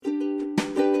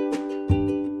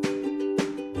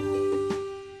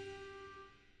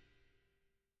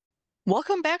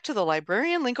Welcome back to the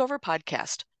Librarian Linkover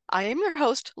podcast. I am your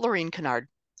host, Laureen Kennard.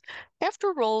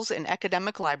 After roles in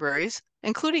academic libraries,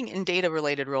 including in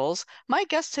data-related roles, my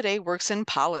guest today works in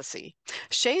policy.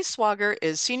 Shea Swauger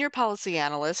is Senior Policy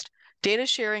Analyst, Data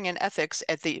Sharing and Ethics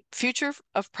at the Future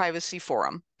of Privacy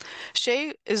Forum.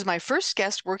 Shea is my first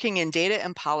guest working in data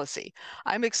and policy.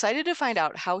 I'm excited to find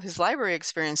out how his library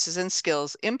experiences and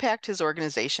skills impact his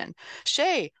organization.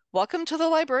 Shea, welcome to the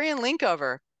Librarian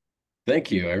Linkover.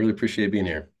 Thank you. I really appreciate being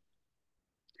here.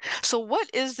 So, what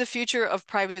is the Future of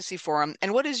Privacy Forum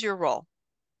and what is your role?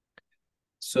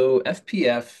 So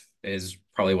FPF is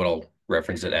probably what I'll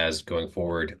reference it as going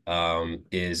forward,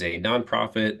 is a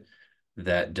nonprofit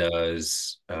that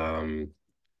does a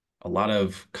lot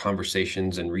of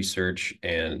conversations and research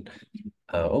and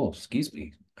oh, excuse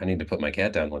me. I need to put my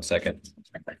cat down 1 second.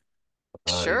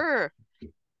 Um, Sure.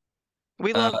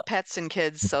 We uh, love pets and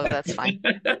kids, so that's fine.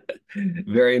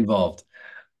 very involved.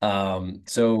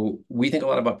 So we think a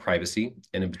lot about privacy,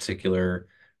 and in particular,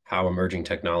 how emerging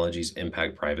technologies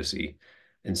impact privacy.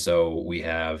 And so we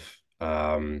have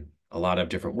a lot of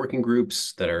different working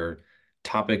groups that are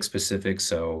topic specific.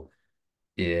 So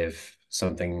if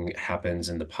something happens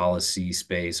in the policy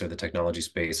space or the technology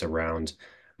space around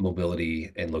mobility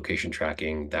and location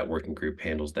tracking, that working group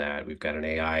handles that. We've got an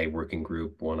AI working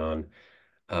group, one on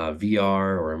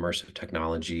VR or immersive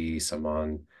technology, some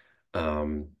on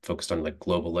focused on like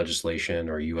global legislation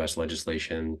or US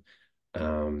legislation.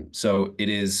 So it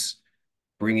is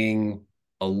bringing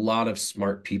a lot of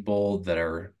smart people that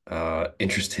are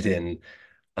interested in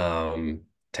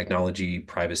technology,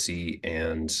 privacy,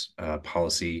 and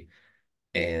policy,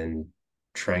 and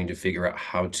trying to figure out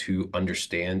how to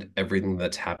understand everything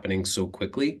that's happening so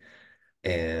quickly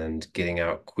and getting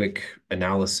out quick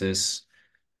analysis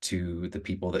to the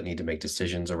people that need to make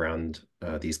decisions around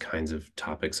these kinds of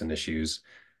topics and issues.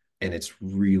 And it's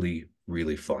really,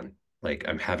 really fun. Like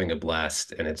I'm having a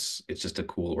blast, and it's just a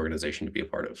cool organization to be a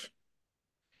part of.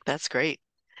 That's great.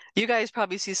 You guys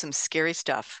probably see some scary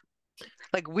stuff.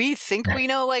 Like we think we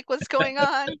know like what's going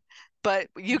on, but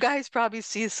you guys probably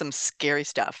see some scary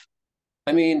stuff.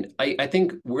 I mean, I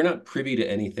think we're not privy to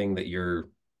anything that you're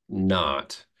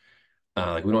not.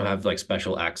 Like we don't have like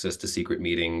special access to secret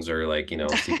meetings or like,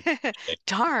 secret.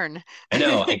 Darn. I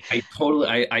know. I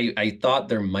totally. I thought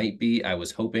there might be. I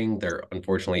was hoping there.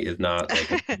 Unfortunately, is not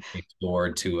like a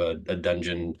door to a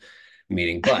dungeon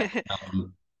meeting. But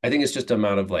I think it's just a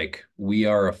amount of like we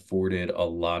are afforded a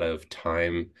lot of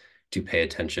time to pay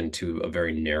attention to a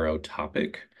very narrow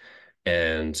topic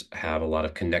and have a lot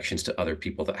of connections to other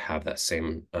people that have that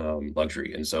same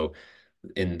luxury. And so,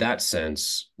 in that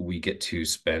sense, we get to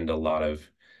spend a lot of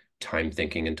time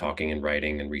thinking and talking and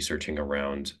writing and researching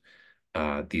around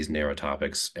these narrow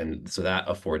topics, and so that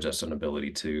affords us an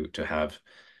ability to have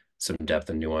some depth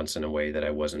and nuance in a way that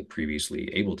I wasn't previously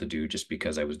able to do, just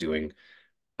because I was doing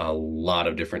a lot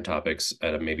of different topics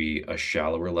at maybe a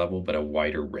shallower level, but a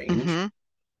wider range. hmm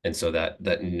And so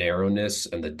that narrowness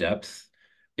and the depth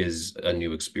is a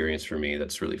new experience for me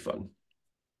that's really fun.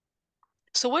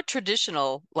 So what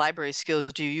traditional library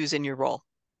skills do you use in your role?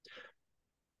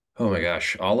 Oh my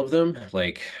gosh, all of them.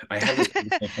 Like I have this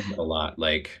conversation a lot.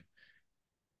 Like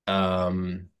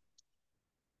um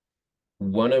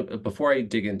one of before I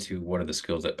dig into what are the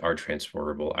skills that are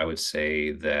transferable, I would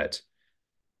say that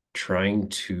trying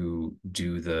to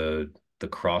do the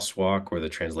crosswalk or the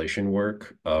translation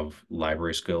work of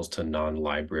library skills to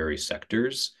non-library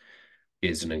sectors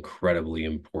is an incredibly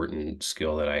important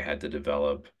skill that I had to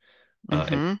develop. And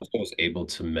hmm I was able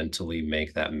to mentally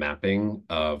make that mapping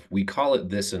of, we call it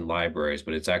this in libraries,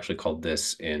 but it's actually called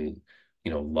this in,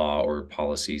 law or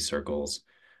policy circles.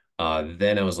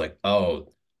 Then I was like, oh,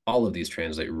 all of these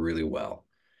translate really well.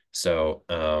 So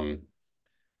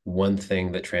one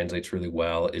thing that translates really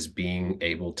well is being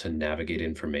able to navigate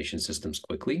information systems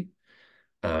quickly.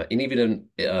 And even in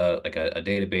like a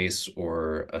database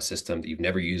or a system that you've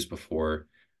never used before,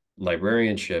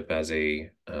 librarianship as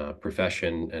a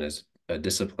profession and as a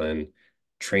discipline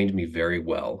trained me very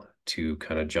well to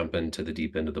kind of jump into the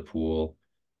deep end of the pool,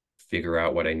 figure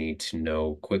out what I need to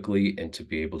know quickly, and to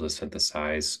be able to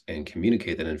synthesize and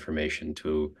communicate that information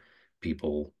to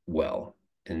people well.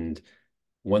 And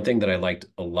one thing that I liked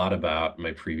a lot about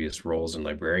my previous roles in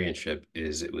librarianship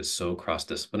is it was so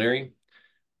cross-disciplinary.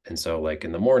 And so like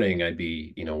in the morning, I'd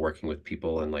be, working with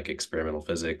people in like experimental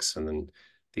physics. And then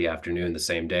the afternoon, the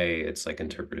same day, it's like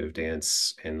interpretive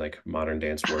dance and like modern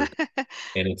dance work.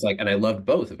 And it's like, and I loved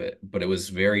both of it, but it was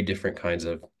very different kinds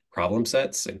of problem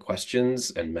sets and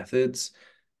questions and methods.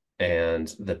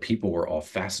 And the people were all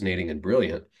fascinating and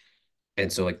brilliant.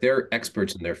 And so like they're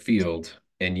experts in their field,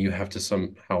 and you have to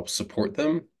somehow support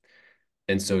them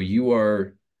And so you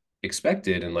are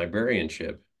expected in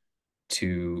librarianship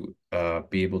to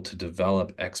be able to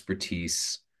develop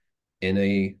expertise in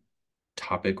a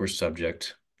topic or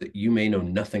subject that you may know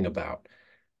nothing about.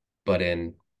 But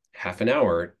in half an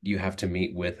hour, you have to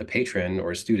meet with a patron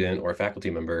or a student or a faculty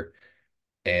member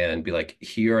and be like,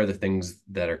 here are the things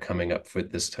that are coming up for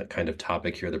this kind of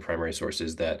topic. Here are the primary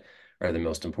sources that are the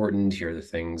most important. Here are the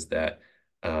things that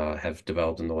have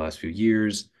developed in the last few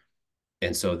years.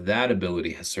 And so that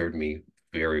ability has served me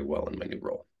very well in my new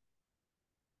role.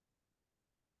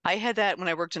 I had that when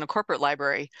I worked in a corporate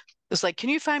library. It's like, can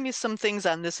you find me some things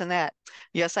on this and that?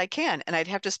 Yes, I can. And I'd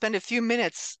have to spend a few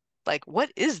minutes like,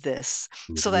 what is this?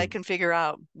 So that I Mhm. can figure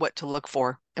out what to look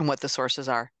for and what the sources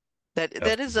are.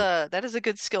 Absolutely. That is a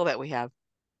good skill that we have.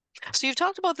 So you've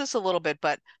talked about this a little bit,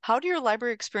 but how do your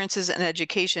library experiences and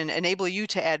education enable you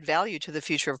to add value to the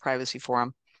future of Privacy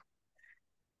Forum?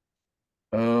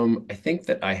 I think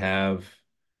that I have,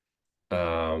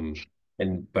 um,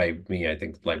 and by me, I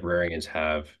think librarians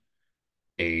have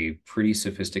a pretty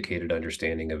sophisticated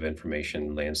understanding of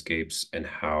information landscapes and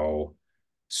how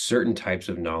certain types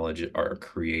of knowledge are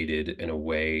created in a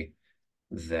way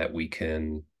that we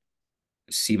can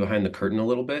see behind the curtain a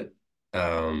little bit.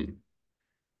 Um,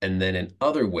 and then in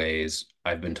other ways,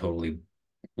 I've been totally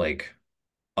like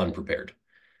unprepared.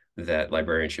 That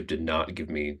librarianship did not give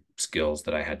me skills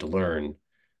that I had to learn.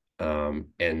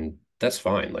 And that's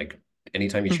fine. Like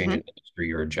anytime you change Hmm. an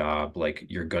industry or a job, like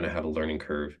you're gonna have a learning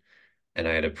curve. And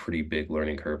I had a pretty big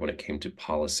learning curve when it came to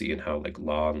policy and how like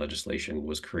law and legislation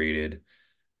was created.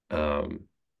 Um,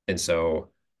 and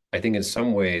so I think in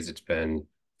some ways it's been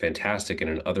fantastic, and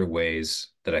in other ways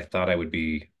that I thought I would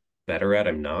be better at,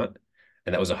 I'm not.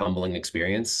 And that was a humbling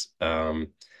experience.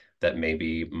 That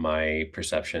maybe my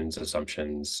perceptions,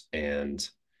 assumptions, and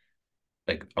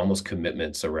like almost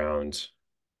commitments around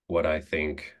what I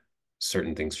think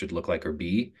certain things should look like or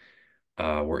be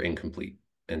were incomplete.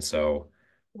 And so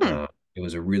Hmm. it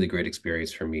was a really great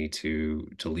experience for me to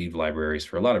leave libraries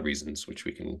for a lot of reasons, which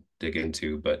we can dig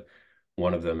into. But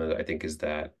one of them, I think, is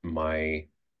that my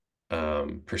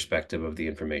perspective of the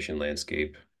information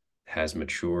landscape has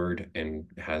matured and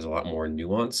has a lot more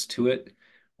nuance to it.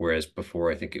 Whereas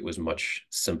before, I think it was much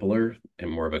simpler and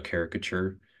more of a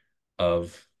caricature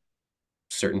of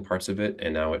certain parts of it.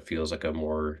 And now it feels like a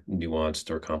more nuanced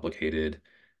or complicated,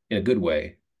 in a good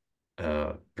way,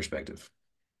 perspective.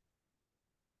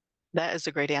 That is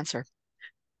a great answer.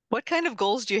 What kind of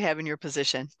goals do you have in your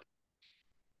position?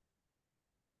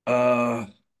 Uh,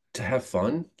 to have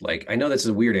fun. Like, I know that's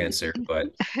a weird answer, but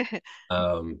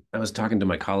I was talking to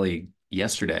my colleague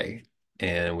yesterday,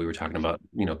 and we were talking about,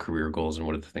 career goals and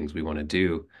what are the things we want to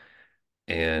do.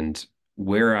 And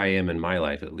where I am in my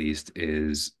life, at least,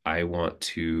 is I want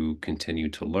to continue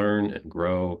to learn and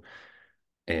grow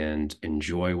and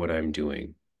enjoy what I'm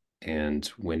doing. And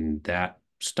when that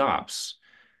stops,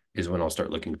 is when I'll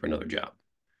start looking for another job.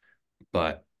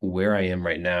 But where I am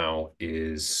right now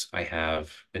is I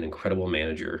have an incredible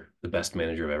manager, the best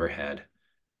manager I've ever had.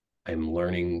 I'm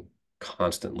learning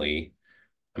constantly.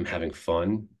 I'm having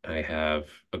fun. I have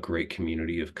a great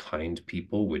community of kind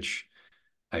people, which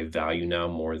I value now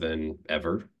more than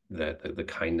ever. That the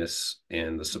kindness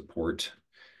and the support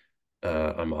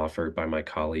I'm offered by my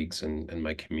colleagues and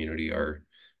my community are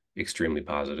extremely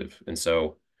positive. And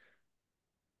so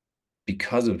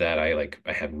because of that, I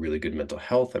have really good mental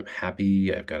health. I'm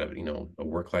happy. I've got a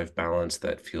work-life balance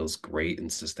that feels great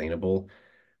and sustainable,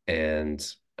 and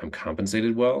I'm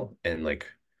compensated well. And like,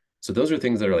 so those are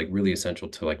things that are like really essential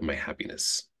to like my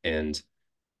happiness. And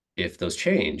if those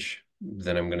change,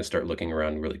 then I'm going to start looking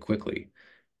around really quickly.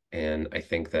 And I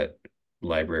think that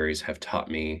libraries have taught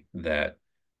me that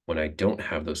when I don't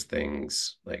have those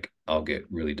things, like I'll get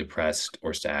really depressed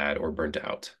or sad or burnt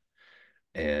out.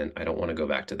 And I don't want to go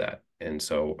back to that. And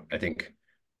so I think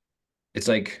it's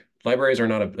like libraries are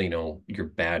not your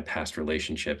bad past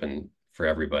relationship and for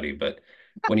everybody, but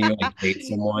when you like date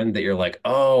someone that you're like,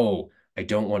 oh, I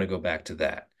don't want to go back to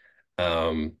that.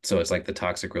 So it's like the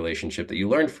toxic relationship that you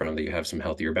learned from, that you have some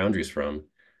healthier boundaries from.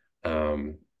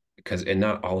 Um, because and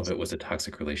not all of it was a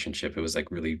toxic relationship. It was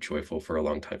like really joyful for a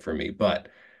long time for me. But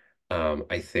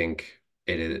I think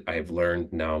I've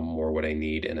learned now more what I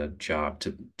need in a job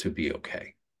to be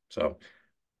okay. So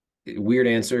weird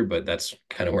answer, but that's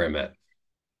kind of where I'm at.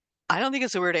 I don't think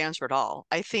it's a weird answer at all.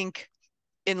 I think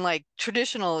in like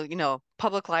traditional,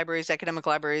 public libraries, academic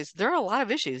libraries, there are a lot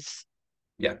of issues.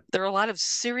 Yeah. There are a lot of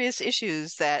serious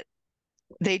issues that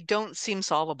they don't seem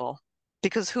solvable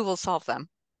because who will solve them?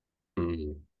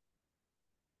 Mm,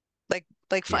 Like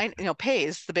yeah. fine, pay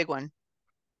is the big one.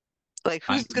 Like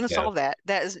who's going to Yeah. solve that?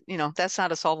 That is, that's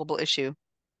not a solvable issue.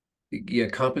 Yeah,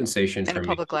 compensation in a for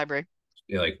me, public library?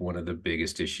 like one of the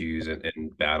biggest issues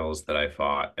and battles that I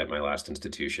fought at my last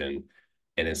institution,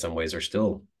 and in some ways are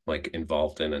still like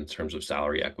involved in terms of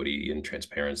salary equity and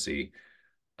transparency.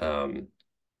 Um,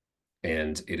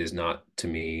 and it is not to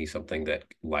me something that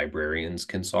librarians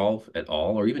can solve at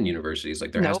all, or even universities.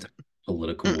 Like there has to Nope. be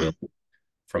political will Mm-mm.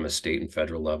 from a state and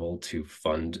federal level to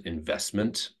fund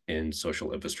investment in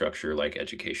social infrastructure like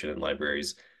education and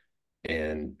libraries.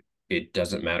 And it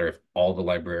doesn't matter if all the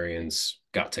librarians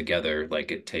got together,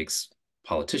 like it takes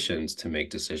politicians to make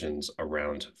decisions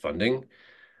around funding.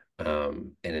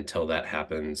 And until that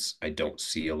happens, I don't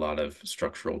see a lot of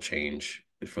structural change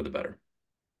for the better.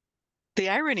 The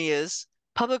irony is,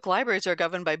 public libraries are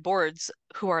governed by boards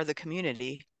who are the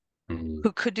community, Mhm.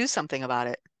 who could do something about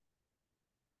it.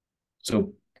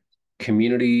 So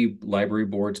community library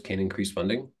boards can increase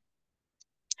funding.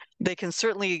 They can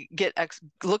certainly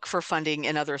look for funding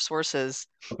in other sources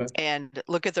Okay. and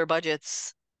look at their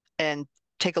budgets and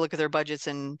take a look at their budgets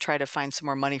and try to find some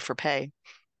more money for pay.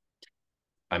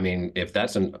 I mean, if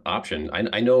that's an option,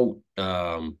 I know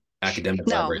academic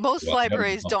Now, libraries. most Well,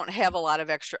 libraries don't have a lot of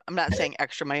extra, I'm not saying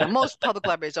extra money. Most public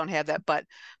libraries don't have that, but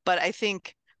I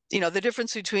think, the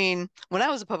difference between when I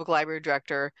was a public library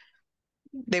director,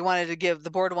 the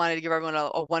board wanted to give everyone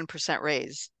a 1%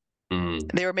 raise.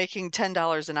 mm, They were making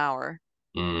 $10 an hour.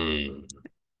 mm,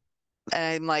 And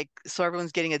I'm like, so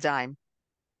everyone's getting a dime.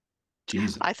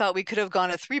 Jesus. I thought we could have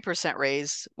gone a 3%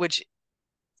 raise, which,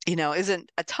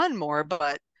 isn't a ton more,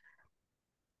 but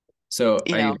So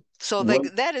I so like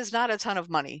one that is not a ton of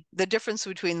money. The difference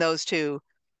between those two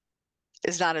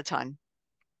is not a ton.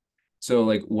 So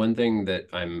like one thing that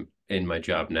I'm in my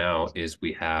job now is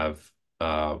we have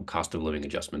cost of living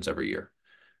adjustments every year,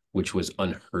 which was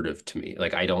unheard of to me.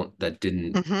 Like I don't that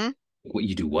didn't Mm-hmm. what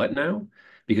you do what now?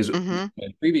 Because Mm-hmm. my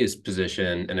previous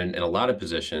position and in a lot of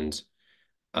positions,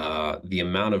 the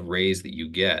amount of raise that you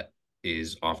get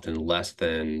is often less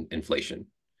than inflation,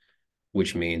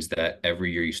 which means that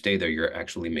every year you stay there, you're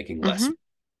actually making less. Mm-hmm.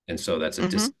 And so that's a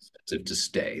Mm-hmm. disincentive to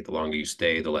stay. The longer you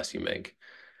stay, the less you make.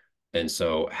 And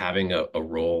so having a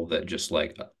role that just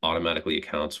like automatically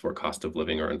accounts for cost of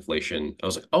living or inflation, I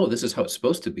was like, oh, this is how it's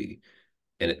supposed to be.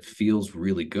 And it feels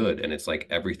really good. And it's like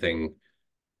everything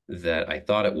that I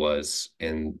thought it was.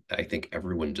 And I think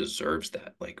everyone deserves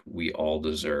that. Like we all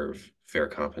deserve fair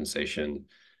compensation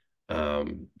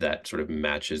that sort of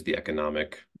matches the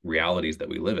economic realities that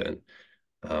we live in.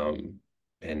 Um,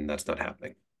 and that's not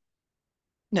happening.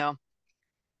 No.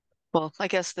 Well, I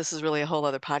guess this is really a whole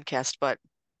other podcast, but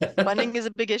funding is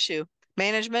a big issue.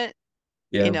 Management,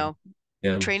 you Yeah, know,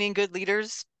 yeah, training good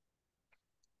leaders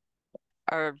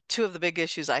are two of the big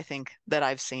issues I think that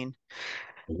I've seen.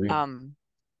 agree. Um,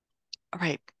 all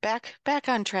right, back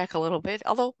on track a little bit,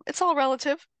 although it's all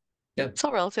relative. Yeah. It's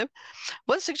all relative.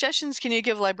 What suggestions can you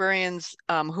give librarians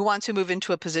who want to move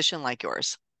into a position like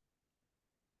yours?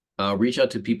 Reach out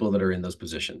to people that are in those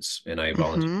positions, and I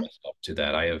volunteer Mm-hmm. myself to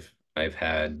that. I've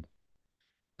had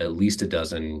at least a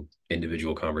dozen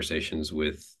individual conversations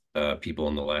with people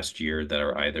in the last year that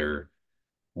are either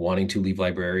wanting to leave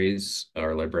libraries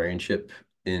or librarianship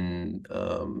in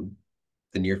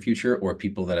the near future, or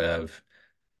people that have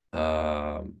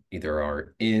either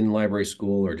are in library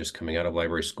school or just coming out of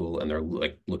library school, and they're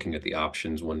like looking at the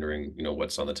options, wondering,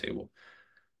 what's on the table.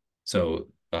 So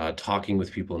talking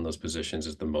with people in those positions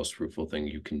is the most fruitful thing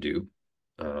you can do.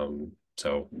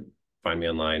 So find me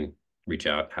online, reach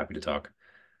out, happy to talk.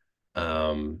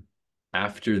 Um,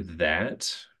 After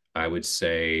that, I would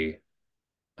say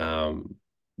um,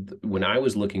 when I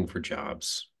was looking for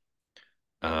jobs,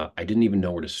 I didn't even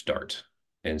know where to start.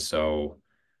 And so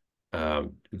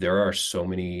there are so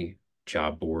many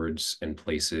job boards and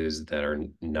places that are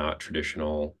not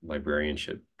traditional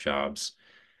librarianship jobs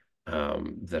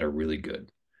that are really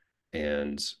good.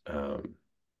 And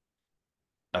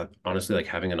honestly, like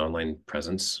having an online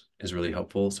presence is really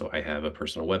helpful. So I have a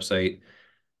personal website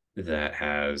that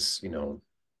has,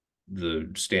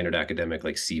 the standard academic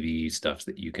like CV stuff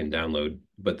that you can download,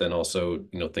 but then also,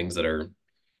 things that are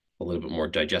a little bit more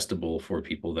digestible for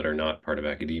people that are not part of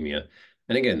academia.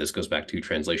 And again, this goes back to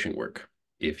translation work.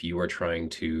 If you are trying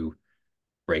to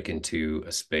break into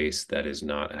a space that is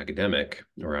not academic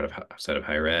or outside of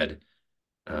higher ed,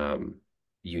 um,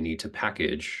 you need to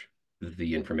package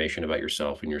the information about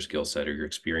yourself and your skill set or your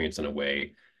experience in a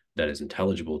way that is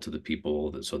intelligible to the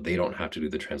people so they don't have to do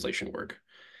the translation work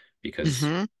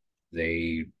because Mm-hmm.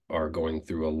 they are going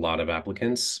through a lot of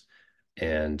applicants.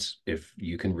 And if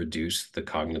you can reduce the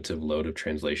cognitive load of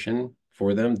translation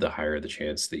for them, the higher the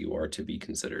chance that you are to be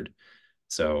considered.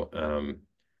 So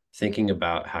thinking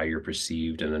about how you're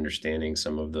perceived and understanding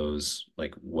some of those,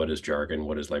 like what is jargon,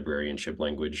 what is librarianship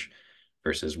language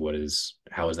versus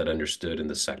how is that understood in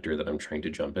the sector that I'm trying to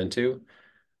jump into.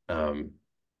 Um,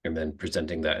 and then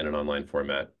presenting that in an online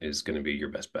format is going to be your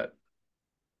best bet.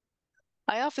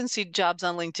 I often see jobs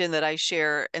on LinkedIn that I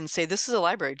share and say, this is a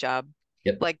library job,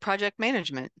 Yep. like project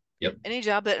management, Yep. any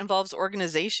job that involves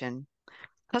organization,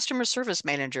 customer service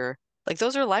manager, like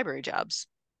those are library jobs.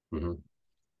 Mm-hmm.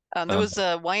 There was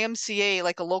a YMCA,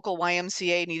 like a local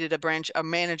YMCA needed a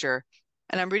manager.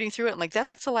 And I'm reading through it. I'm like,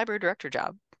 that's a library director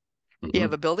job. You have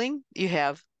Mm-hmm. a building, you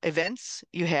have events,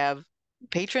 you have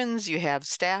patrons, you have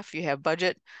staff, you have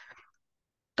budget.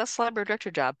 That's the library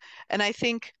director job. And I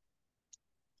think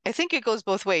it goes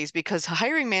both ways because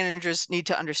hiring managers need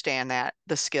to understand that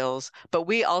the skills, but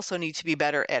we also need to be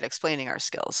better at explaining our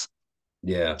skills.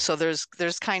 Yeah. So there's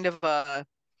kind of a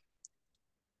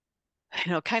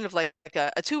kind of like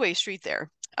a two-way street there.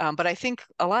 But I think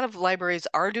a lot of librarians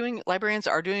are doing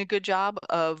a good job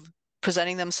of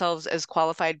presenting themselves as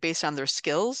qualified based on their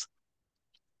skills.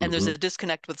 And there's Mm-hmm. a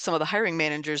disconnect with some of the hiring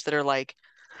managers that are like,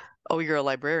 oh, you're a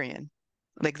librarian.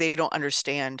 Like they don't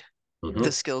understand the Mm-hmm.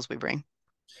 skills we bring.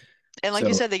 And like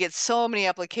you So said, they get so many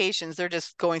applications, they're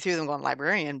just going through them going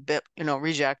librarian, bit,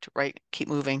 reject, right, keep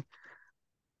moving.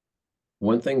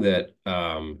 one thing that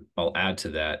I'll add to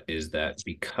that is that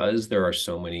because there are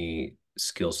so many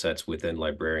skill sets within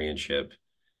librarianship,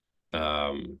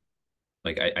 um,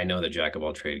 like I know that jack of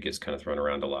all trade gets kind of thrown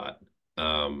around a lot.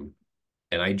 Um,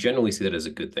 and I generally see that as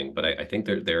a good thing, but I think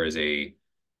there is an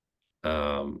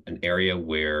area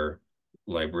where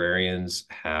librarians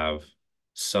have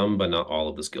some but not all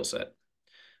of the skill set.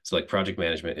 So like project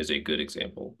management is a good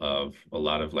example of a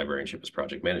lot of librarianship is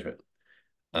project management.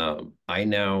 I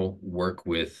now work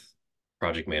with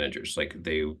project managers. Like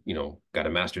they, got a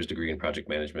master's degree in project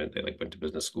management. They like went to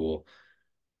business school,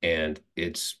 and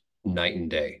it's night and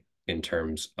day in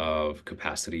terms of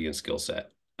capacity and skill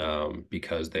set.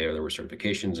 Because there were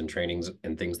certifications and trainings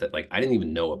and things that like I didn't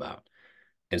even know about.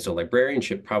 And so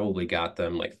librarianship probably got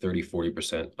them like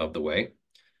 30-40% of the way.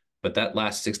 But that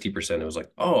last 60%, it was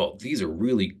like, oh, these are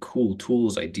really cool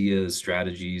tools, ideas,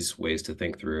 strategies, ways to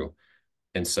think through.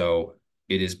 And so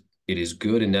it is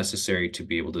good and necessary to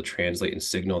be able to translate and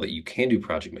signal that you can do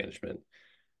project management.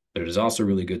 But it is also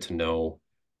really good to know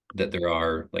that there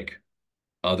are like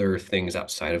other things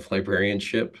outside of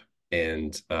librarianship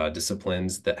and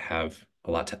disciplines that have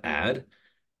a lot to add.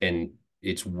 And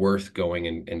it's worth going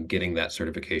and getting that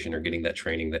certification or getting that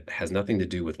training that has nothing to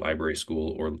do with library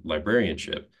school or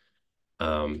librarianship.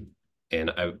 Um, and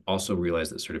I've also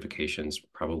realized that certifications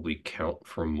probably count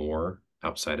for more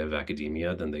outside of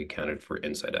academia than they counted for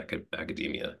inside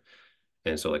academia.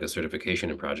 And so, like a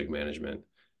certification in project management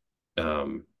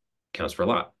um, counts for a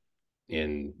lot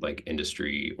in like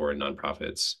industry or in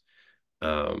nonprofits.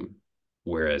 Um,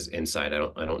 whereas inside, I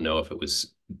don't know if it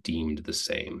was deemed the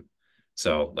same.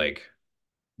 So, like,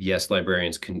 yes,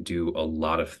 librarians can do a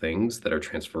lot of things that are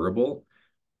transferable,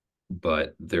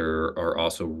 but there are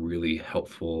also really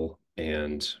helpful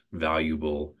and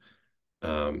valuable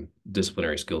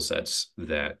disciplinary skill sets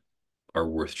that are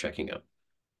worth checking out.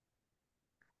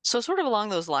 So sort of along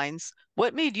those lines,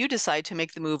 what made you decide to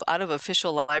make the move out of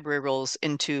official library roles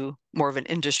into more of an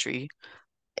industry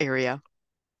area?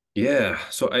 Yeah,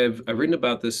 so I've written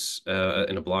about this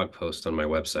in a blog post on my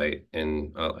website,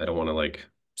 and I don't want to like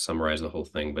summarize the whole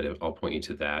thing, but I'll point you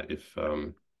to that if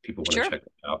people want to Sure. check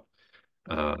it out.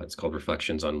 It's called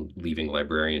Reflections on Leaving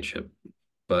Librarianship.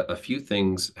 But a few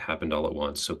things happened all at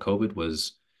once. So COVID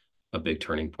was a big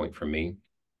turning point for me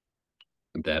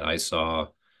that I saw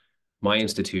my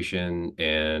institution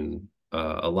and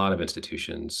a lot of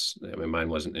institutions. I mean, mine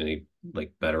wasn't any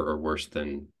like better or worse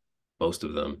than most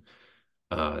of them.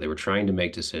 They were trying to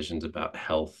make decisions about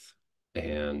health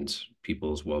and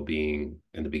people's well-being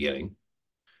in the beginning.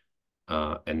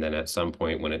 And then at some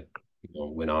point when it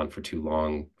went on for too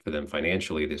long for them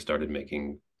financially, they started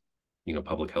making,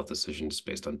 public health decisions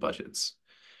based on budgets.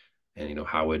 And,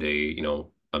 how would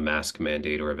a mask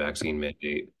mandate or a vaccine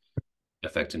mandate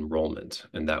affect enrollment?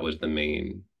 And that was the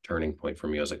main turning point for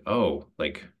me. I was like, oh,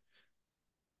 like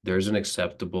there's an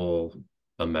acceptable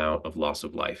amount of loss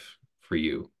of life for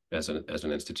you as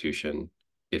an institution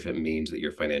if it means that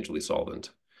you're financially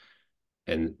solvent.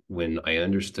 And when I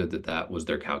understood that that was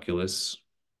their calculus,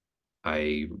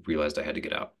 I realized I had to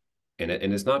get out. And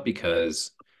it's not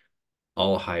because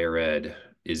all higher ed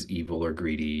is evil or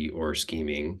greedy or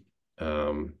scheming.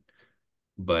 Um,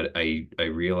 but I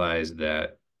realized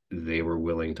that they were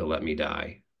willing to let me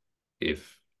die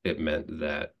if it meant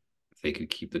that they could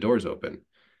keep the doors open.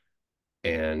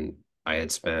 And I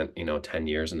had spent, 10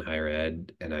 years in higher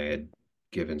ed, and I had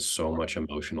given so much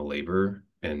emotional labor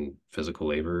and physical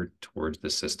labor towards the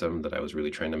system that I was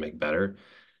really trying to make better.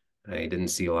 I didn't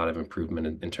see a lot of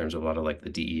improvement in terms of a lot of like the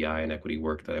DEI and equity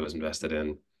work that I was invested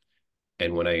in.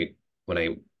 And when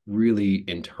I really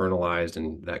internalized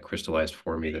and that crystallized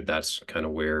for me that that's kind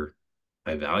of where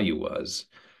my value was,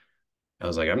 I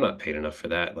was like, I'm not paid enough for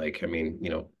that. Like, I mean,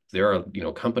 there are,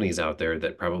 companies out there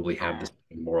that probably have this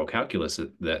moral calculus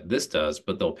that this does,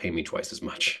 but they'll pay me twice as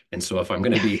much. And so if I'm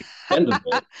going to be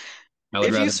expendable, I would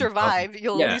If you rather be survive,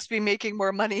 you'll at yeah, least be making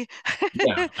more money.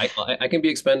 yeah. I can be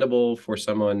expendable for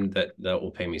someone that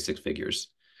will pay me six figures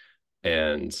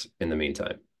and in the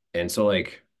meantime. And so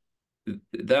like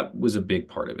that was a big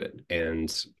part of it.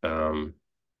 And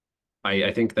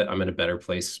I think that I'm in a better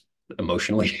place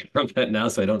emotionally from that now.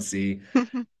 So I don't see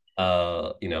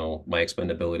my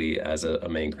expendability as a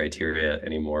main criteria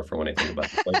anymore for when I think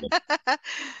about employment.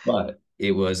 But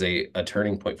it was a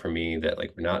turning point for me that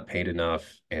like we're not paid enough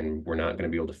and we're not going to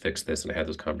be able to fix this. And I had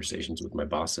those conversations with my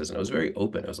bosses and I was very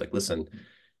open. I was like, listen,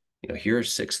 here are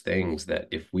six things that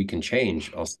if we can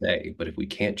change, I'll stay. But if we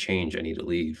can't change, I need to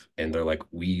leave. And they're like,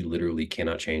 we literally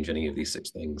cannot change any of these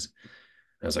six things.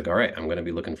 And I was like, all right, I'm going to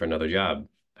be looking for another job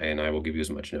and I will give you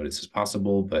as much notice as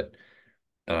possible. But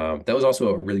that was also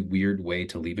a really weird way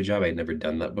to leave a job. I had never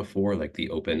done that before, like the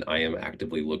open, I am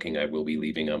actively looking, I will be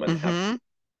leaving, I'm unhappy. Hmm.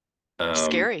 Um,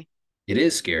 Scary. it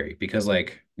is scary because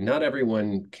like not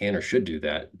everyone can or should do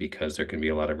that because there can be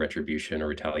a lot of retribution or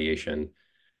retaliation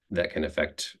that can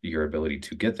affect your ability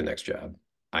to get the next job.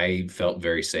 I felt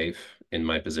very safe in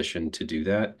my position to do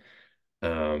that.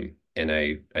 And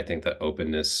I think that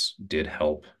openness did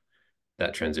help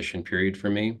that transition period for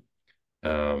me.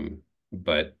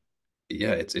 But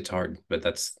yeah, it's hard, but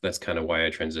that's kind of why I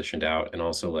transitioned out. And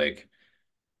also like,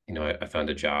 I found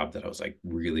a job that I was like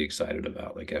really excited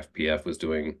about. Like FPF was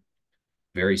doing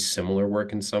very similar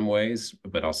work in some ways,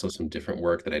 but also some different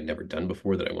work that I'd never done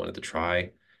before that I wanted to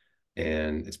try.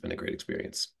 And it's been a great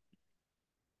experience.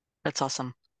 That's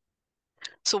awesome.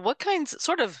 So what kinds,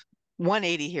 sort of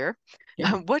 180 here,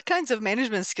 Yeah. what kinds of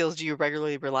management skills do you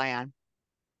regularly rely on?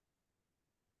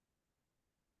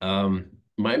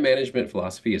 My management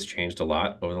philosophy has changed a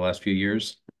lot over the last few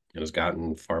years. It has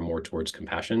gotten far more towards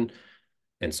compassion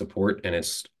and support, and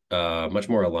it's much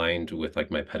more aligned with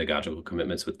like my pedagogical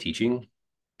commitments with teaching.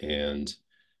 And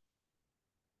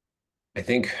I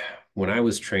think when I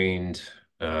was trained,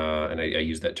 and I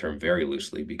use that term very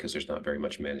loosely because there's not very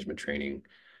much management training.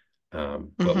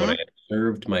 But when I Hmm.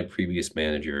 observed my previous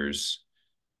managers,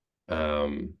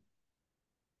 um,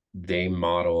 they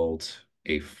modeled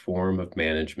a form of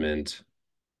management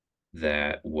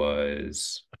that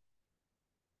was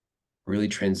really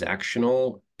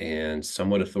transactional and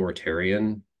somewhat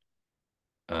authoritarian.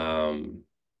 Um,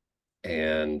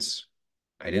 and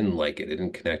I didn't like it. I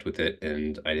didn't connect with it,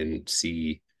 and I didn't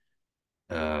see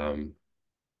um,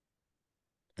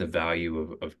 the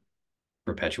value of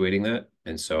perpetuating that.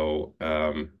 And so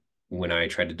when I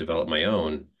tried to develop my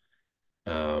own,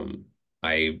 um,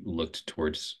 I looked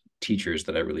towards teachers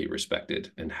that I really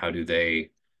respected and how do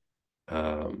they,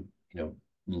 um,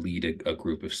 lead a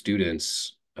group of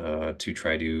students to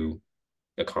try to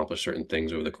accomplish certain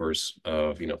things over the course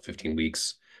of 15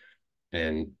 weeks.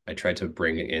 And I tried to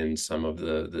bring in some of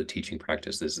the teaching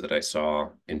practices that I saw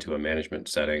into a management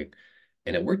setting,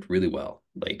 and it worked really well.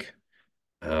 Like,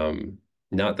 um,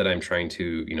 not that I'm trying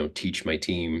to teach my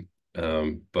team,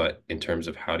 but in terms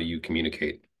of how do you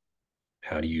communicate,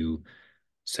 how do you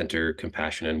center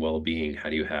compassion and well-being, how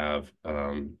do you have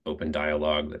open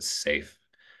dialogue that's safe,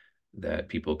 that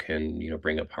people can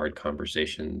bring up hard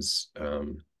conversations,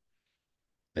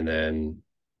 and then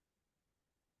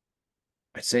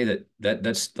I'd say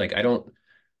that's like I don't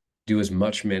do as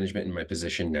much management in my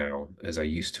position now as I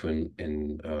used to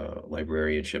in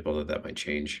librarianship, although that might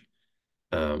change.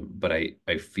 But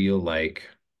I feel like,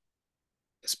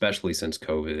 especially since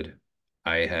COVID,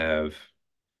 I have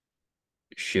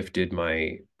shifted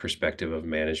my perspective of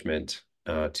management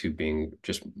to being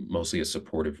just mostly a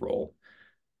supportive role.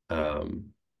 Um,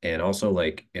 and also,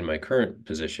 like in my current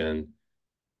position,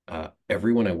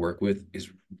 everyone I work with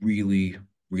is really,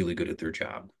 really good at their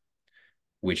job,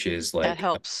 which is That like,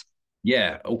 helps.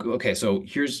 yeah, okay, okay. So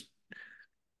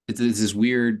it's this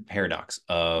weird paradox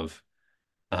of,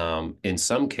 in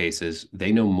some cases,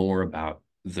 they know more about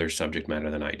their subject matter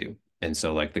than I do. And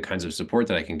so, like, the kinds of support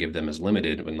that I can give them is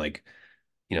limited when, like,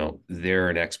 they're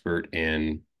an expert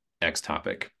in X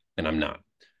topic and I'm not.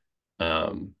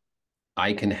 Um,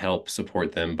 I can help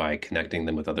support them by connecting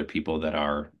them with other people that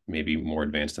are maybe more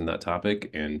advanced in that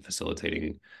topic and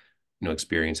facilitating,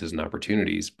 experiences and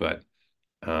opportunities. But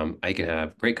I can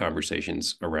have great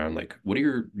conversations around like, what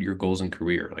are your goals in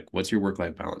career? Like, what's your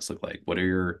work-life balance look like? What are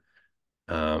your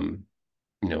um,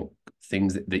 you know,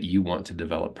 things that you want to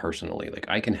develop personally? Like,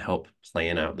 I can help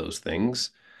plan out those things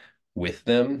with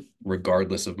them,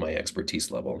 regardless of my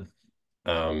expertise level.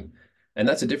 Um, and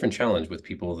that's a different challenge with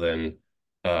people than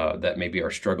that maybe are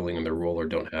struggling in their role or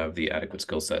don't have the adequate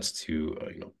skill sets to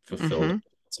fulfill Hmm. their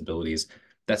responsibilities.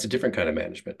 That's a different kind of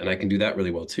management, and I can do that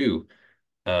really well too.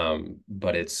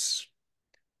 But it's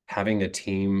having a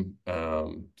team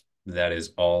that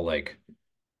is all like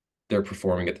they're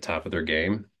performing at the top of their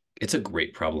game. It's a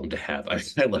great problem to have.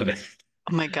 I love it.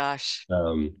 Oh my gosh.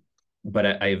 Um,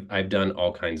 but I've done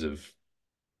all kinds of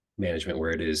management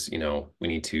where it is, we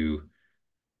need to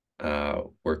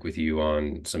work with you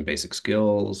on some basic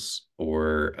skills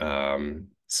or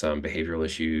some behavioral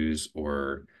issues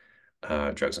or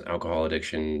drugs and alcohol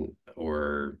addiction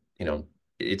or,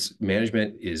 it's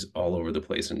management is all over the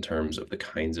place in terms of the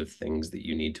kinds of things that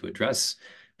you need to address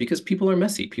because people are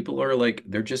messy. People are like,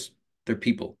 they're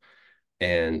people.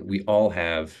 And we all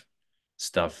have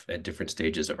stuff at different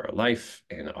stages of our life,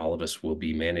 and all of us will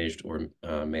be managed or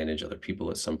manage other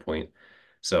people at some point.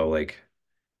 So, like,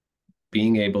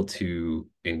 being able to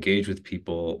engage with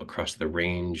people across the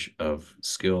range of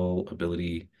skill,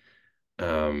 ability,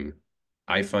 um,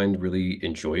 I find really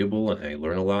enjoyable and I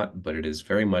learn a lot, but it is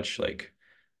very much like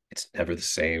it's never the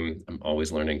same. I'm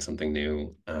always learning something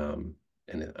new. And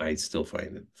I still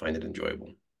find it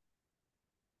enjoyable.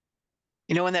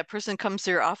 When that person comes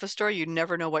to your office door, you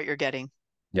never know what you're getting.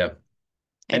 Yeah.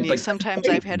 And And like that's the sometimes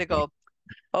point I've of had to something.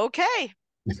 go, okay,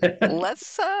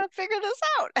 let's figure this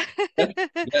out. Yeah.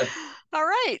 Yeah. All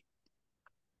right.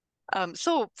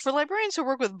 So for librarians who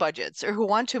work with budgets or who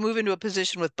want to move into a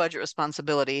position with budget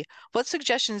responsibility, what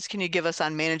suggestions can you give us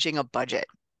on managing a budget?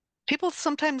 People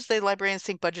sometimes they librarians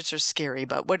think budgets are scary,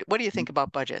 but what do you think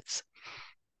about budgets?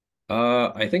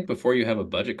 I think before you have a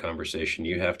budget conversation,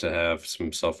 you have to have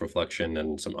some self-reflection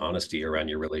and some honesty around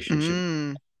your relationship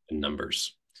Mm. and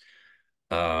numbers.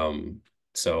 Um,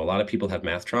 so a lot of people have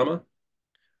math trauma.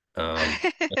 That's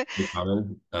pretty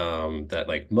common. That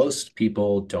like most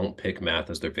people don't pick math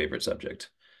as their favorite subject.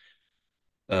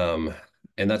 Um,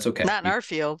 and that's okay. Not in our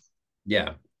field.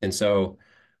 Yeah. And so,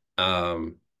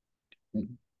 um,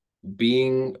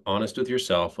 being honest with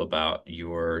yourself about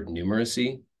your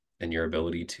numeracy and your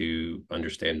ability to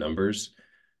understand numbers,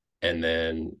 and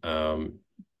then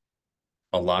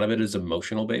a lot of it is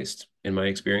emotional based in my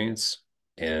experience.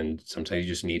 And sometimes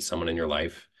you just need someone in your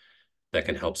life that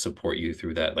can help support you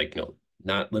through that, like,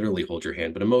 not literally hold your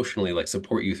hand, but emotionally like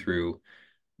support you through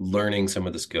learning some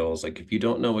of the skills. Like if you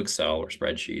don't know Excel or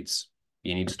spreadsheets,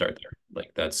 you need to start there.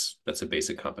 Like that's a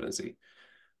basic competency.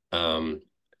 Um,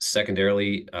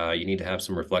 Secondarily, you need to have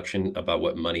some reflection about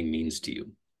what money means to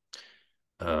you.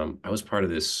 I was part of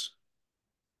this,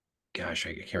 gosh,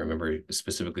 I can't remember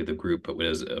specifically the group, but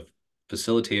was a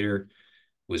facilitator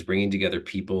was bringing together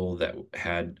people that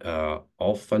had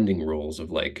all funding roles of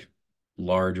like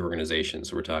large organizations.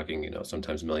 So we're talking,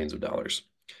 sometimes millions of dollars.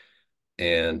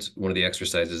 And one of the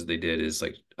exercises they did is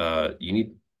like, you need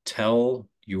to tell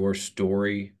your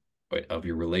story of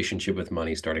your relationship with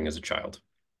money starting as a child.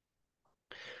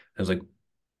 I was like,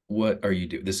 what are you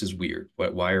doing? This is weird.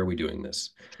 Why are we doing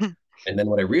this? And then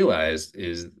what I realized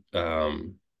is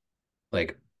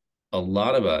like a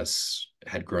lot of us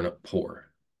had grown up poor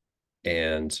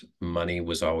and money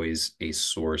was always a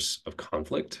source of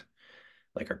conflict.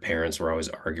 Like our parents were always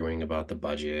arguing about the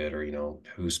budget or,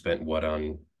 who spent what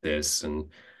on this.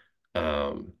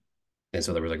 Um, and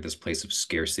so there was like this place of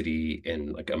scarcity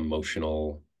and like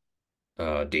emotional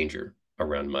danger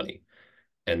around money.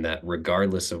 And that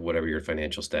regardless of whatever your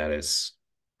financial status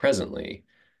presently,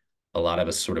 a lot of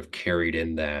us sort of carried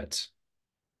in that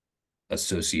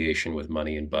association with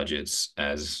money and budgets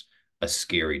as a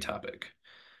scary topic.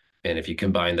 And if you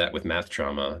combine that with math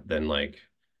trauma, then like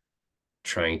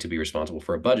trying to be responsible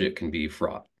for a budget can be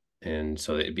fraught. And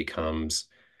so it becomes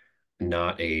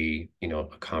not a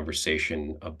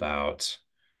conversation about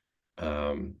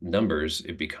numbers,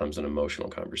 it becomes an emotional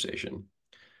conversation.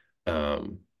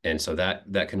 And so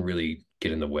that can really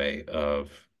get in the way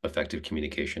of effective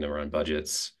communication around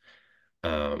budgets.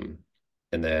 Um,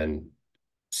 and then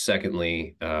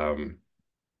secondly,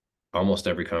 almost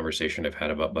every conversation I've had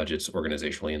about budgets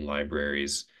organizationally in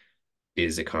libraries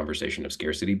is a conversation of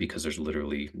scarcity because there's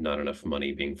literally not enough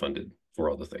money being funded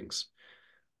for all the things.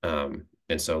 And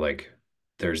so like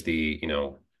there's the,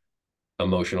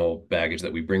 emotional baggage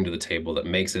that we bring to the table that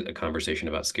makes it a conversation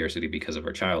about scarcity because of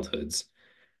our childhoods,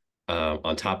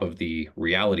 on top of the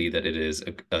reality that it is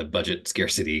a budget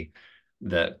scarcity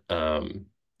that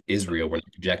is real. We're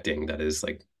not projecting that is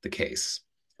like the case.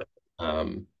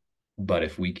 Um, but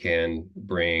if we can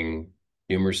bring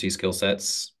numeracy skill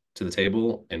sets to the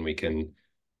table and we can,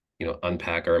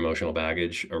 unpack our emotional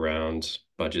baggage around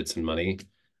budgets and money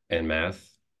and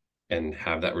math and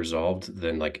have that resolved,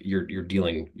 then like you're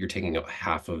taking up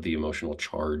half of the emotional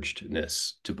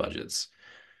chargedness to budgets.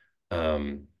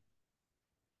 Um,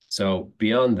 so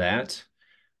beyond that,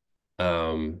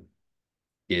 um,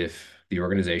 if the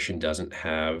organization doesn't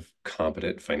have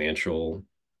competent financial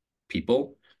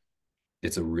people,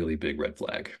 it's a really big red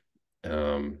flag.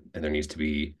 And there needs to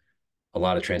be a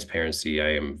lot of transparency. I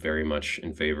am very much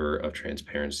in favor of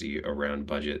transparency around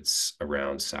budgets,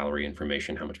 around salary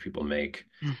information, how much people make.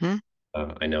 Hmm.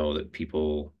 I know that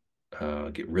people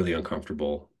get really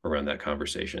uncomfortable around that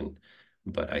conversation,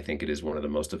 but I think it is one of the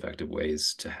most effective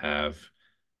ways to have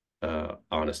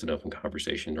honest and open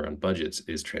conversation around budgets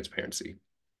is transparency.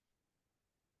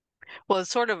 Well, it's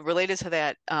sort of related to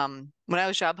that. When I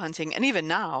was job hunting, and even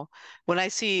now, when I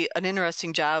see an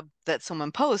interesting job that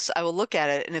someone posts, I will look at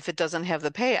it, and if it doesn't have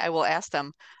the pay, I will ask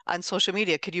them on social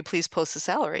media, could you please post the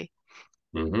salary?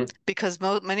 Hmm. Because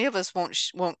many of us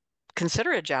won't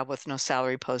consider a job with no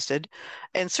salary posted,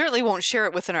 and certainly won't share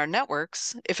it within our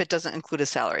networks if it doesn't include a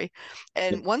salary.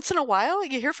 And once in a while,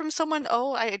 you hear from someone,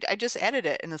 "Oh, I just added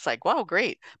it," and it's like, "Wow,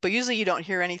 great!" But usually, you don't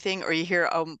hear anything, or you hear,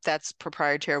 "Oh, that's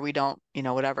proprietary. We don't,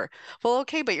 whatever." Well,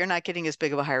 okay, but you're not getting as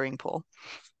big of a hiring pool.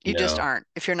 You just No, aren't.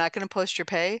 If you're not going to post your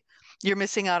pay, you're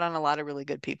missing out on a lot of really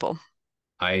good people.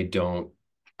 I don't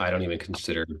I don't even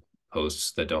consider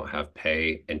posts that don't have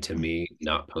pay. And to me,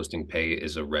 not posting pay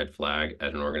is a red flag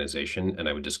at an organization, and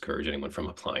I would discourage anyone from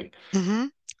applying. Hmm.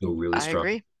 Feel really I strong.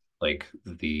 agree. Like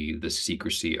the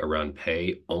secrecy around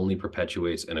pay only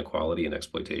perpetuates inequality and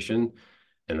exploitation.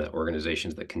 And that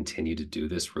organizations that continue to do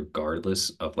this, regardless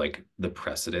of like the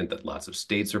precedent that lots of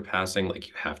states are passing, like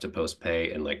you have to post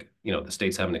pay, and like, the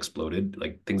states haven't exploded,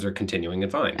 like things are continuing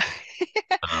and fine.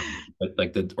 But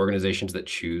like the organizations that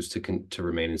choose to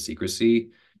remain in secrecy,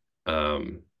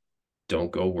 um,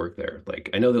 don't go work there. Like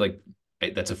I know that like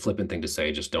that's a flippant thing to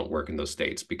say, just don't work in those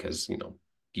states because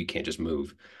you can't just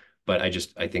move. But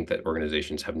I think that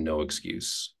organizations have no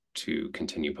excuse to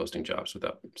continue posting jobs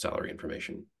without salary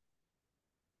information.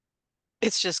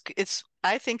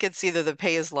 I think it's either the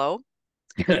pay is low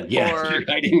Yeah, or you're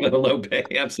hiding with a low pay.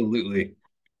 Absolutely.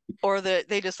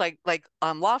 they just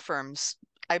law firms.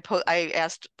 I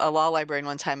asked a law librarian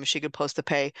one time if she could post the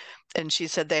pay, and she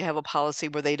said they have a policy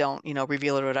where they don't,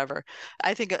 reveal it or whatever.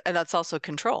 I think, and that's also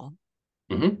control.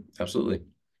 Absolutely.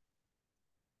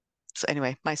 So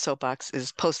anyway, my soapbox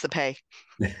is post the pay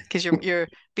because you're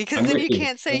because I'm then with you you.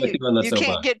 can't say I'm with you on the you can't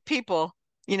soapbox. get people.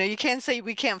 You can't say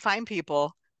we can't find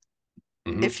people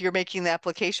Hmm. if you're making the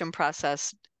application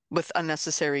process with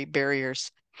unnecessary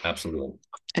barriers. Absolutely.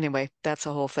 Anyway, that's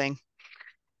a whole thing.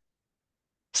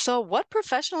 So, what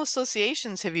professional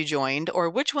associations have you joined, or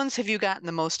which ones have you gotten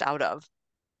the most out of?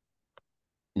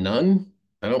 None.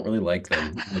 I don't really like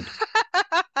them.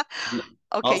 Like,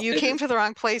 Okay, I'll you say came this. to the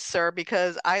wrong place, sir,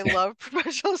 because I love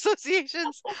professional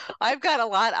associations. I've got a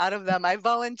lot out of them. I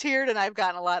volunteered and I've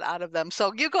gotten a lot out of them.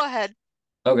 So you go ahead.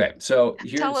 Okay, so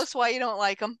Tell here's, us why you don't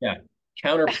like them. yeah,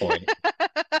 counterpoint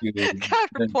to the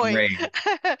Counterpoint.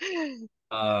 grade.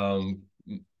 Um,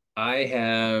 I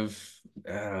have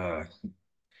uh,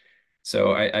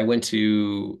 so I went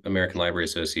to American Library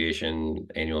Association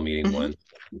annual meeting Hmm. once,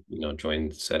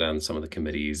 joined, sat on some of the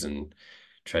committees and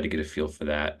tried to get a feel for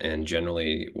that, and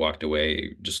generally walked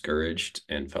away discouraged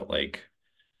and felt like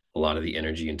a lot of the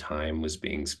energy and time was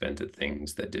being spent at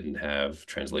things that didn't have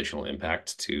translational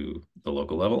impact to the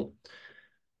local level.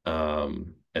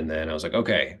 And then I was like,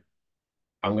 okay,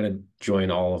 I'm going to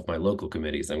join all of my local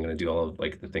committees. I'm going to do all of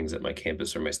like the things at my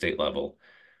campus or my state level.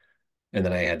 And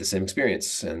then I had the same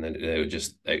experience. And then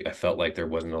I felt like there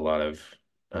wasn't a lot of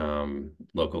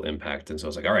local impact. And so I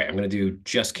was like, all right, I'm going to do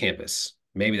just campus.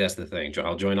 Maybe that's the thing.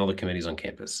 I'll join all the committees on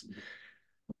campus.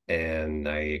 And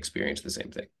I experienced the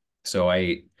same thing. So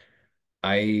I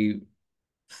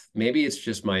maybe it's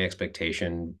just my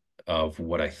expectation of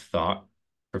what I thought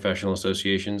professional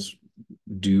associations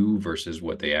do versus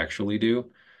what they actually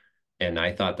do. And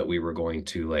I thought that we were going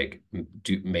to like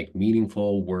make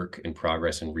meaningful work and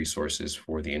progress and resources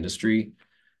for the industry.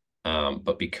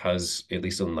 But because at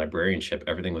least in librarianship,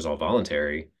 everything was all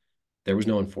voluntary, there was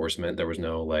no enforcement, there was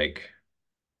no like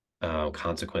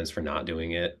consequence for not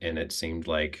doing it, and it seemed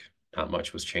like not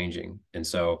much was changing. And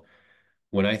so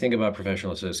when I think about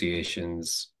professional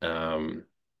associations,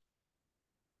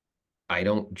 I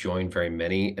don't join very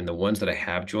many, and the ones that I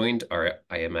have joined are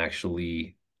I am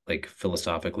actually like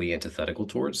philosophically antithetical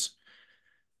towards.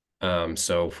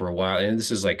 So for a while, and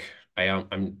this is like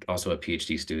I'm also a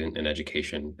PhD student in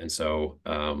education, and so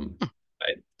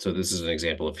so this is an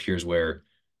example of here's where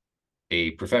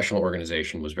a professional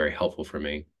organization was very helpful for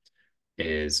me.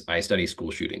 Is I study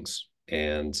school shootings,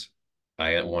 and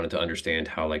I wanted to understand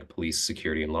how like police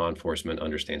security and law enforcement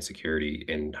understand security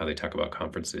and how they talk about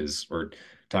conferences or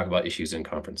talk about issues in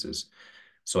conferences.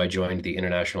 So I joined the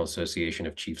International Association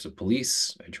of Chiefs of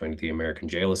Police. I joined the American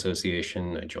Jail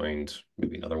Association. I joined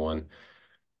maybe another one.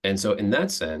 And so in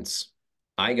that sense,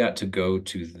 I got to go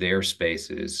to their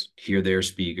spaces, hear their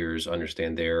speakers,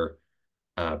 understand their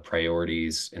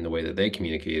priorities in the way that they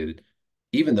communicated,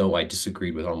 even though I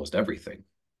disagreed with almost everything.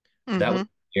 That was Mm-hmm.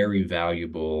 a very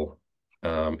valuable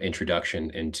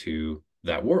introduction into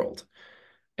that world.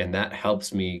 And that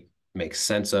helps me make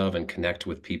sense of and connect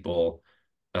with people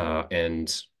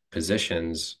and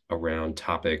positions around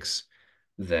topics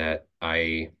that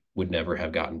I would never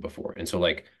have gotten before. And so,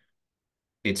 like,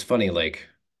 it's funny, like,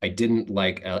 I didn't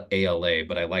like ALA,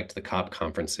 but I liked the cop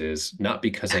conferences, not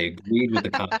because I agreed with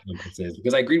the cop conferences,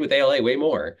 because I agreed with ALA way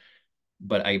more,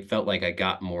 but I felt like I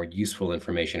got more useful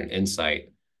information and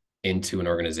insight into an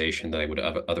organization that I would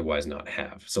otherwise not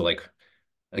have. So like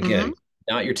Mm-hmm. again,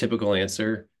 not your typical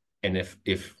answer. And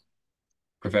if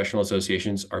professional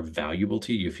associations are valuable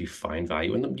to you, if you find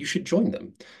value in them, you should join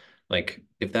them. Like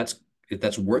if that's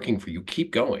working for you,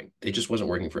 keep going. It just wasn't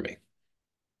working for me.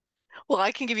 Well,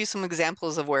 I can give you some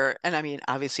examples of where, and I mean,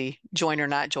 obviously, join or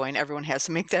not join, everyone has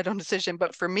to make that own decision.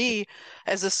 But for me,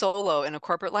 as a solo in a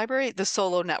corporate library, the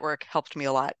solo network helped me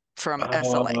a lot from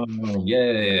SLA. Oh,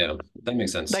 yeah. That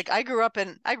makes sense. Like I grew up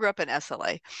in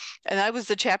SLA, and I was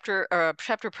the chapter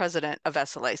president of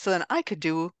SLA. So then I could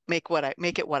make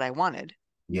it what I wanted.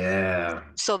 Yeah.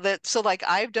 So like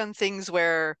I've done things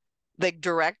where like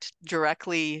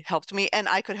directly helped me, and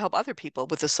I could help other people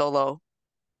with the solo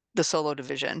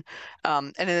division.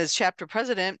 And then as chapter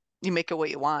president, you make it what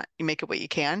you want, you make it what you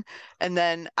can. And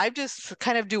then I just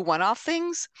kind of do one-off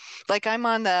things. Like I'm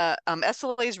on the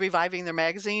SLA is reviving their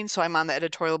magazine, so I'm on the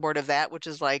editorial board of that, which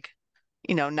is like,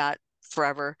 not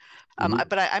forever. Mhm.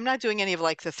 But I'm not doing any of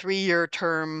like the 3-year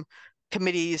term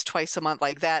committees twice a month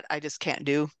like that. I just can't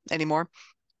do anymore.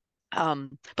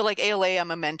 But like ALA,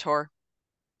 I'm a mentor.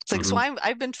 It's like so Mhm.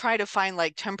 I've been trying to find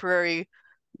like temporary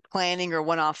planning or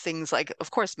one-off things like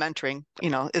of course mentoring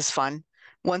is fun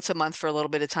once a month for a little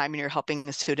bit of time and you're helping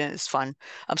a student is fun.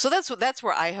 So that's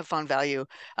where I have found value.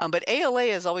 But ALA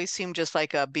has always seemed just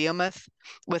like a behemoth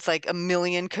with like a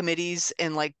million committees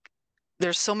and like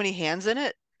there's so many hands in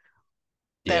it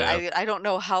that Yeah. I don't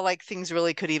know how like things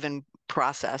really could even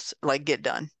process like get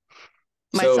done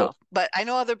So myself. But I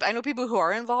know people who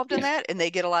are involved in yeah, that and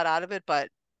they get a lot out of it, but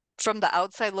from the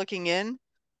outside looking in,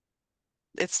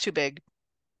 it's too big.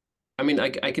 I mean, I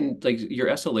can like your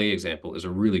SLA example is a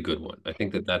really good one. I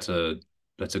think that that's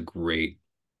a great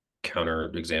counter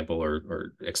example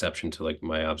or exception to like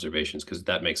my observations because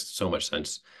that makes so much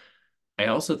sense. I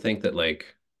also think that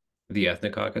like the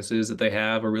ethnic caucuses that they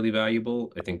have are really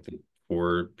valuable. I think that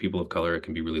for people of color, it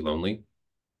can be really lonely.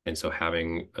 And so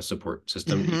having a support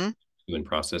system that you Hmm. can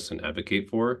process and advocate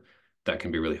for, that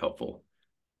can be really helpful.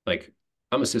 Like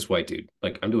I'm a cis white dude.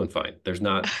 Like I'm doing fine. There's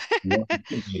not one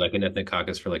like an ethnic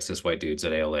caucus for like cis white dudes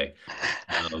at ALA.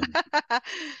 Um,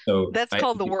 so That's I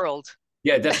called the world.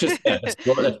 yeah, that's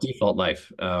default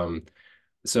life.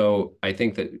 So I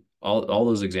think that all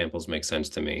those examples make sense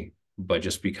to me, but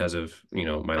just because of,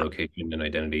 my location and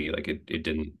identity, like it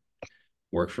didn't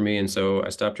work for me. And so I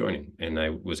stopped joining and I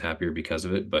was happier because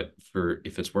of it. But for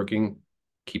if it's working,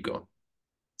 keep going.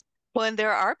 Well, and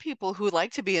there are people who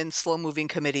like to be in slow-moving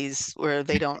committees where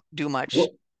they don't do much, Well,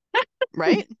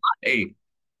 right? hey,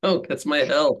 oh, that's my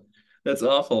hell. That's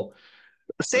awful.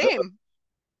 Same.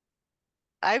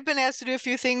 I've been asked to do a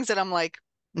few things that I'm like,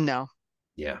 no,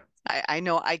 Yeah. I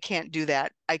know I can't do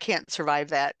that. I can't survive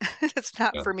that. It's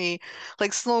not Yeah. for me.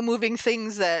 Like slow-moving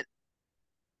things that,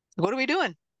 what are we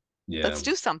doing? Yeah. Let's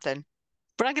do something. If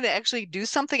we're not going to actually do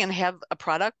something and have a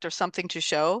product or something to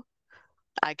show,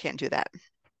 I can't do that.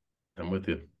 I'm with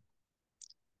you.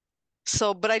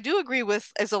 So, but I do agree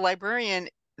with, as a librarian,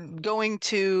 going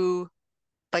to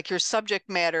like your subject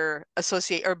matter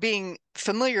associate or being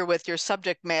familiar with your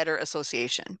subject matter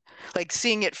association, like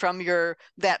seeing it from your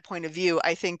that point of view.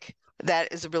 I think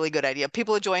that is a really good idea.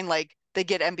 People join like they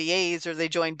get MBAs or they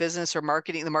join business or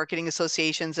marketing, the marketing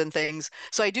associations and things.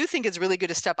 So I do think it's really good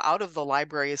to step out of the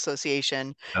library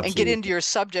association and get into Absolutely. your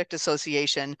subject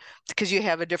association because you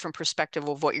have a different perspective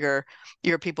of what your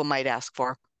people might ask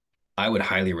for. I would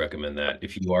highly recommend that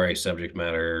if you are a subject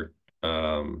matter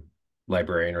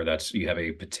librarian or that's you have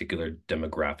a particular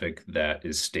demographic that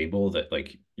is stable that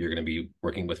like you're going to be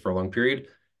working with for a long period,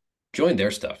 join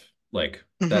their stuff. Like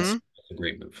Hmm. that's a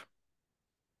great move.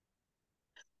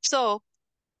 So,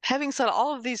 having said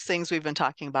all of these things we've been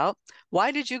talking about,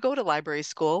 why did you go to library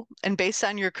school? And based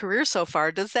on your career so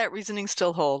far, does that reasoning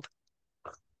still hold?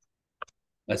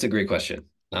 That's a great question.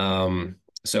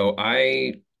 So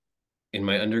I in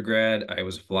my undergrad, I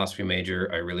was a philosophy major.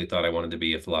 I really thought I wanted to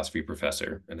be a philosophy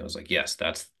professor, and I was like, yes,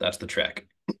 that's the track.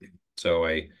 So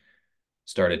I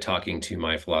started talking to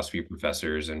my philosophy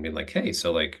professors and being like, hey,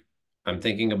 so like I'm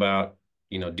thinking about,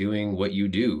 doing what you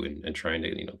do and trying to,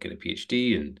 get a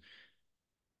PhD and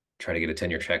try to get a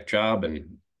tenure track job.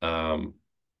 And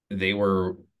they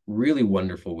were really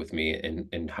wonderful with me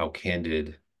and how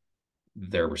candid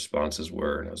their responses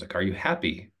were. And I was like, are you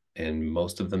happy? And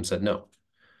most of them said no.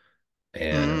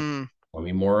 And Mm, tell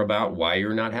me more about why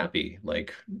you're not happy.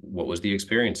 Like, what was the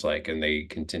experience like? And they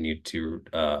continued to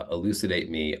elucidate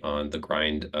me on the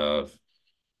grind of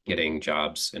getting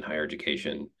jobs in higher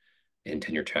education in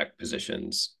tenure track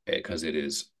positions because it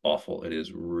is awful. It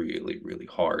is really, really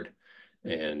hard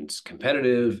and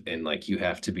competitive. And like you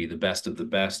have to be the best of the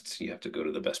best. You have to go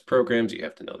to the best programs. You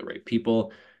have to know the right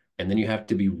people. And then you have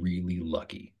to be really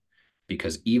lucky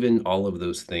because even all of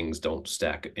those things don't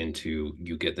stack into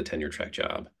you get the tenure track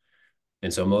job.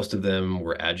 And so most of them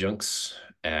were adjuncts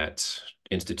at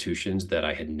institutions that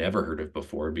I had never heard of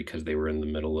before because they were in the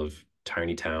middle of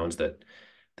tiny towns that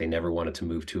they never wanted to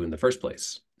move to in the first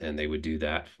place. And they would do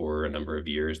that for a number of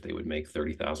years. They would make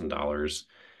 $30,000,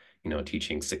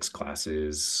 teaching 6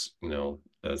 classes,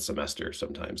 a semester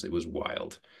sometimes. It was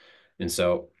wild. And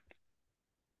so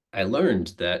I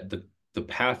learned that the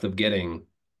path of getting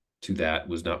to that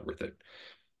was not worth it.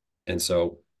 And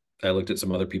so I looked at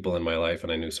some other people in my life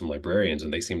and I knew some librarians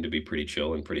and they seemed to be pretty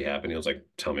chill and pretty happy. And I was like,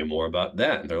 tell me more about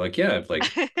that. And they're like, yeah, it's like,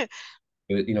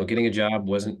 getting a job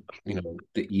wasn't,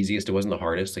 the easiest. It wasn't the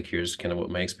hardest. Like, here's kind of what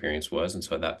my experience was. And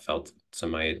so that felt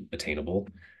semi attainable.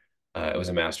 It was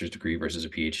a master's degree versus a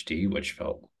PhD, which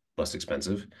felt less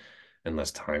expensive and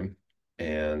less time.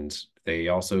 And they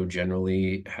also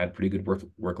generally had pretty good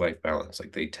work-life balance.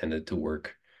 Like they tended to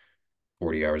work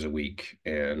 40 hours a week,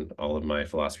 and all of my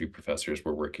philosophy professors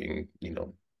were working,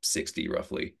 60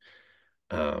 roughly.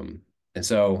 Um, and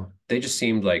so they just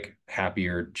seemed like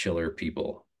happier, chiller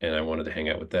people. And I wanted to hang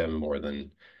out with them more than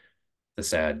the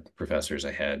sad professors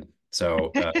I had.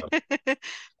 So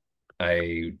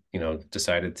I,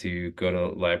 decided to go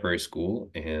to library school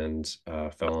and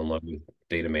fell in love with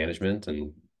data management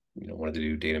and, wanted to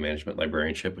do data management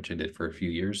librarianship, which I did for a few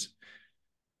years.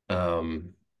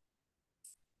 Um,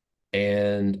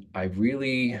 and I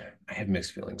have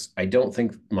mixed feelings. I don't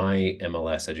think my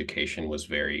MLS education was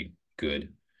very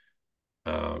good.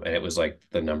 And it was like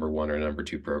the number one or number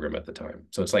two program at the time.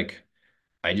 So it's like,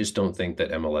 I just don't think that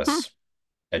hmm. MLS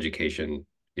education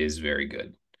is very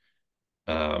good.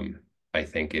 Um, I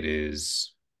think it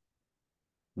is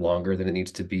longer than it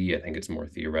needs to be. I think it's more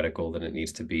theoretical than it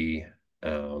needs to be.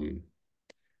 Um,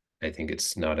 I think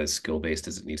it's not as skill based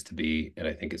as it needs to be. And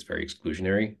I think it's very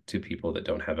exclusionary to people that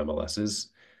don't have MLSs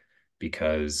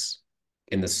because,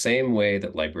 in the same way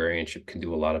that librarianship can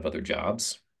do a lot of other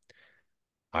jobs,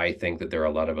 I think that there are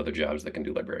a lot of other jobs that can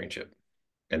do librarianship.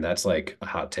 And that's like a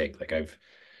hot take. Like,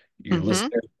 your Hmm.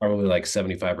 listeners, probably like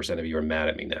 75% of you are mad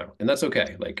at me now. And that's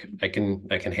okay. Like I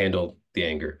can handle the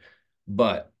anger.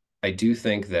 But I do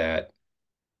think that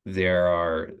there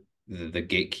are the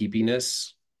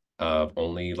gatekeepiness of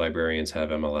only librarians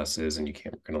have MLSs and you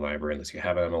can't work in a library unless you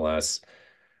have an MLS.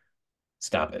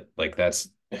 Stop it. Like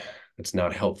it's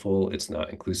not helpful. It's not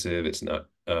inclusive. It's not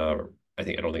I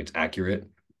don't think it's accurate.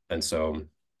 And so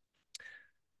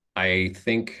I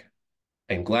think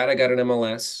I'm glad I got an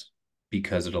MLS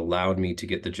because it allowed me to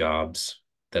get the jobs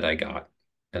that I got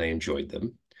and I enjoyed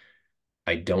them.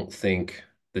 I don't think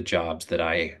the jobs that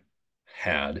I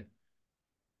had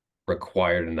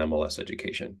required an MLS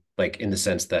education, like in the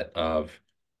sense that of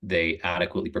they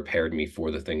adequately prepared me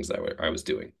for the things that I was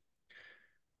doing.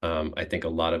 I think a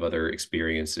lot of other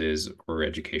experiences or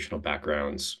educational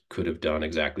backgrounds could have done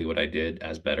exactly what I did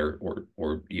as better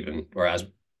or as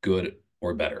good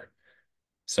or better.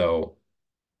 So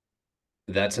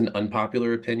that's an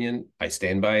unpopular opinion. I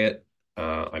stand by it.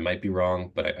 I might be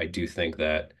wrong, but I do think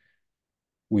that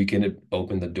we can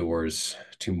open the doors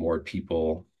to more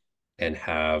people and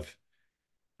have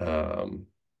um,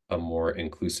 a more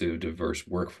inclusive, diverse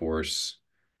workforce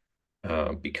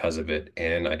because of it.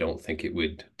 And I don't think it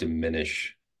would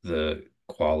diminish the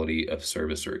quality of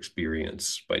service or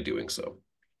experience by doing so.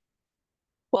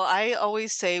 Well, I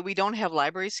always say we don't have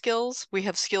library skills. We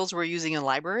have skills we're using in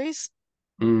libraries.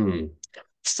 Mm.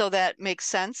 So that makes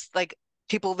sense. Like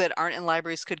people that aren't in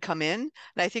libraries could come in. And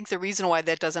I think the reason why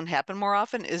that doesn't happen more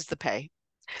often is the pay.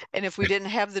 And if we didn't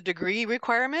have the degree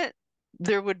requirement,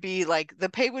 there would be like the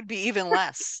pay would be even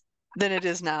less than it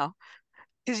is now.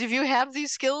 Because if you have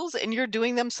these skills and you're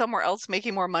doing them somewhere else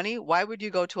making more money, why would you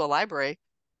go to a library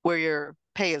where your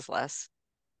pay is less?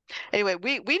 Anyway,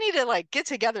 we need to like get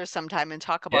together sometime and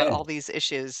talk about Yeah. all these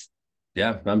issues.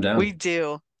 Yeah, I'm We down.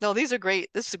 do. No, these are great.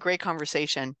 This is a great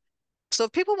conversation. So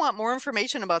if people want more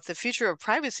information about the Future of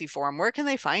Privacy Forum, where can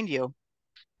they find you?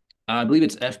 I believe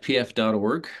it's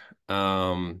fpf.org.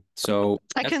 So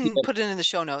I can FPF, put it in the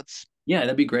show notes. yeah,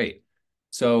 that'd be great.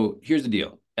 So here's the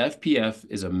deal. FPF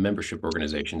is a membership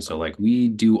organization. So like we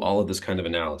do all of this kind of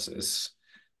analysis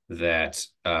that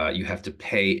you have to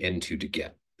pay into to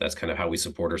get. That's kind of how we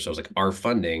support ourselves. Like our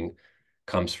funding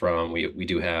comes from we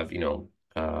do have,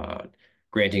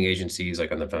 granting agencies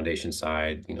like on the foundation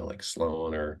side, like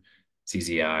Sloan or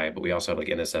CZI, but we also have like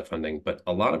NSF funding. But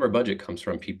a lot of our budget comes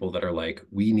from people that are like,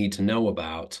 we need to know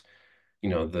about,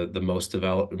 the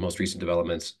most recent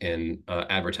developments in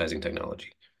advertising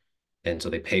technology. And so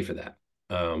they pay for that.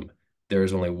 There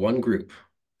is only one group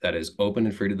that is open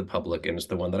and free to the public, and it's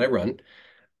the one that I run.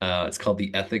 It's called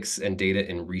the Ethics and Data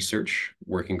in Research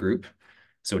Working Group.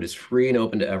 So it is free and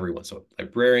open to everyone. So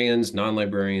librarians,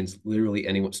 non-librarians, literally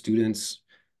anyone, students,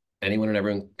 anyone and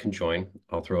everyone can join.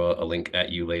 I'll throw a link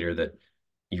at you later that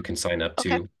you can sign up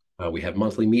Okay. to. We have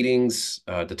monthly meetings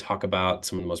to talk about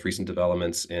some of the most recent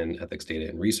developments in ethics, data,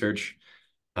 and research.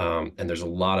 And there's a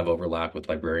lot of overlap with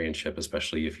librarianship,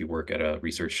 especially if you work at a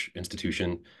research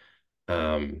institution.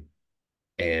 Um,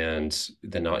 and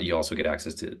then you also get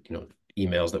access to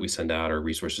emails that we send out or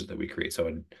resources that we create. So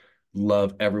I'd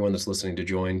love everyone that's listening to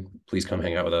join. Please come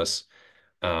hang out with us.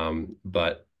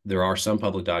 But there are some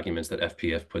public documents that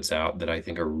FPF puts out that I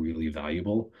think are really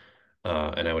valuable,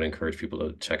 and I would encourage people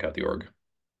to check out the org.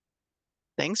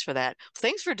 Thanks for that.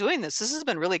 Thanks for doing this. This has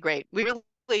been really great. We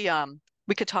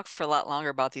could talk for a lot longer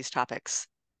about these topics.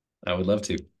 I would love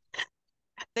to.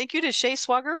 Thank you to Shea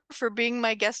Swauger for being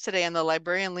my guest today on the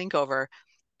Librarian Linkover.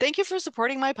 Thank you for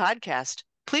supporting my podcast.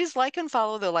 Please like and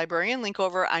follow the Librarian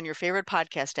Linkover on your favorite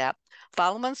podcast app.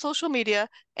 Follow them on social media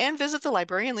and visit the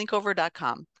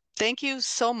librarianlinkover.com. Thank you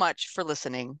so much for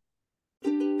listening.